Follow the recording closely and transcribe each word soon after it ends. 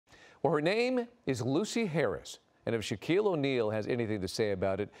Well, her name is Lucia Harris, and if Shaquille O'Neal has anything to say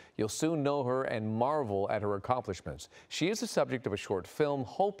about it, you'll soon know her and marvel at her accomplishments. She is the subject of a short film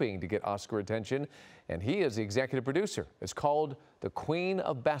hoping to get Oscar attention, and he is the executive producer. It's called The Queen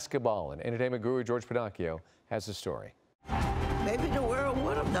of Basketball, and entertainment guru George Pinocchio has the story. Maybe the world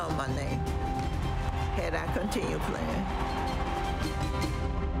would have known my name had I continued playing.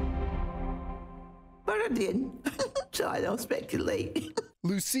 But I didn't, so I don't speculate.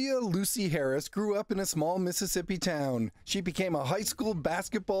 Lucia Lucy Harris grew up in a small Mississippi town. She became a high school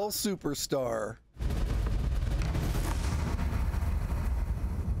basketball superstar.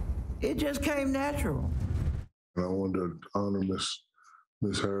 It just came natural. I wanted to honor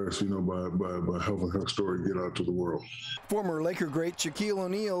Miss Harris, by helping her story get out to the world. Former Laker great Shaquille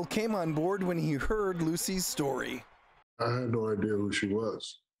O'Neal came on board when he heard Lucy's story. I had no idea who she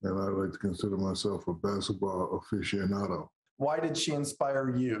was, and I like to consider myself a basketball aficionado. Why did she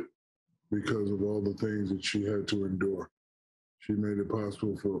inspire you? Because of all the things that she had to endure. She made it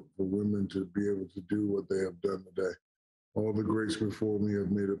possible for women to be able to do what they have done today. All the greats before me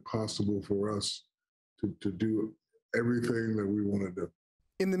have made it possible for us to do everything that we want to do.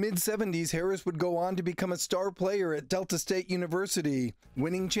 In the mid-70s, Harris would go on to become a star player at Delta State University,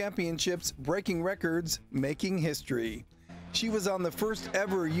 winning championships, breaking records, making history. She was on the first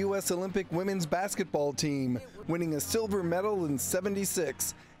ever U.S. Olympic women's basketball team, winning a silver medal in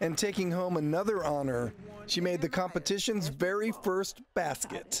 '76 and taking home another honor. She made the competition's very first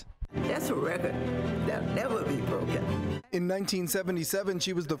basket. That's a record that'll never be broken. In 1977,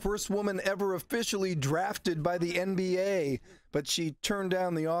 she was the first woman ever officially drafted by the NBA, but she turned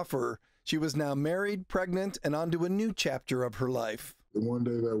down the offer. She was now married, pregnant, and on to a new chapter of her life. One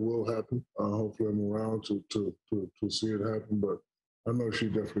day that will happen. Hopefully I'm around to see it happen, but I know she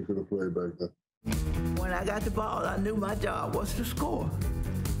definitely could have played back then. When I got the ball, I knew my job was to score.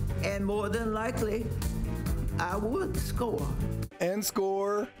 And more than likely, I would score. And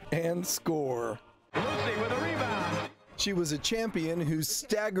score, and score. Lucy with a rebound. She was a champion whose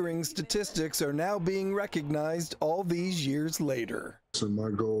staggering statistics are now being recognized all these years later. So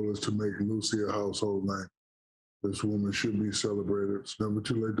my goal is to make Lucy a household name. This woman should be celebrated. It's never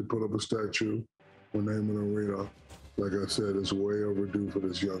too late to put up a statue or name an arena. Like I said, it's way overdue for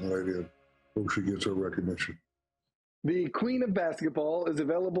this young lady, and hope she gets her recognition. The Queen of Basketball is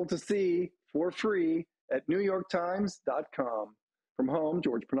available to see for free at NewYorkTimes.com. From home,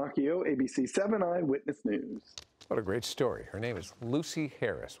 George Pinocchio, ABC 7 Eyewitness News. What a great story. Her name is Lucia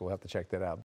Harris. We'll have to check that out.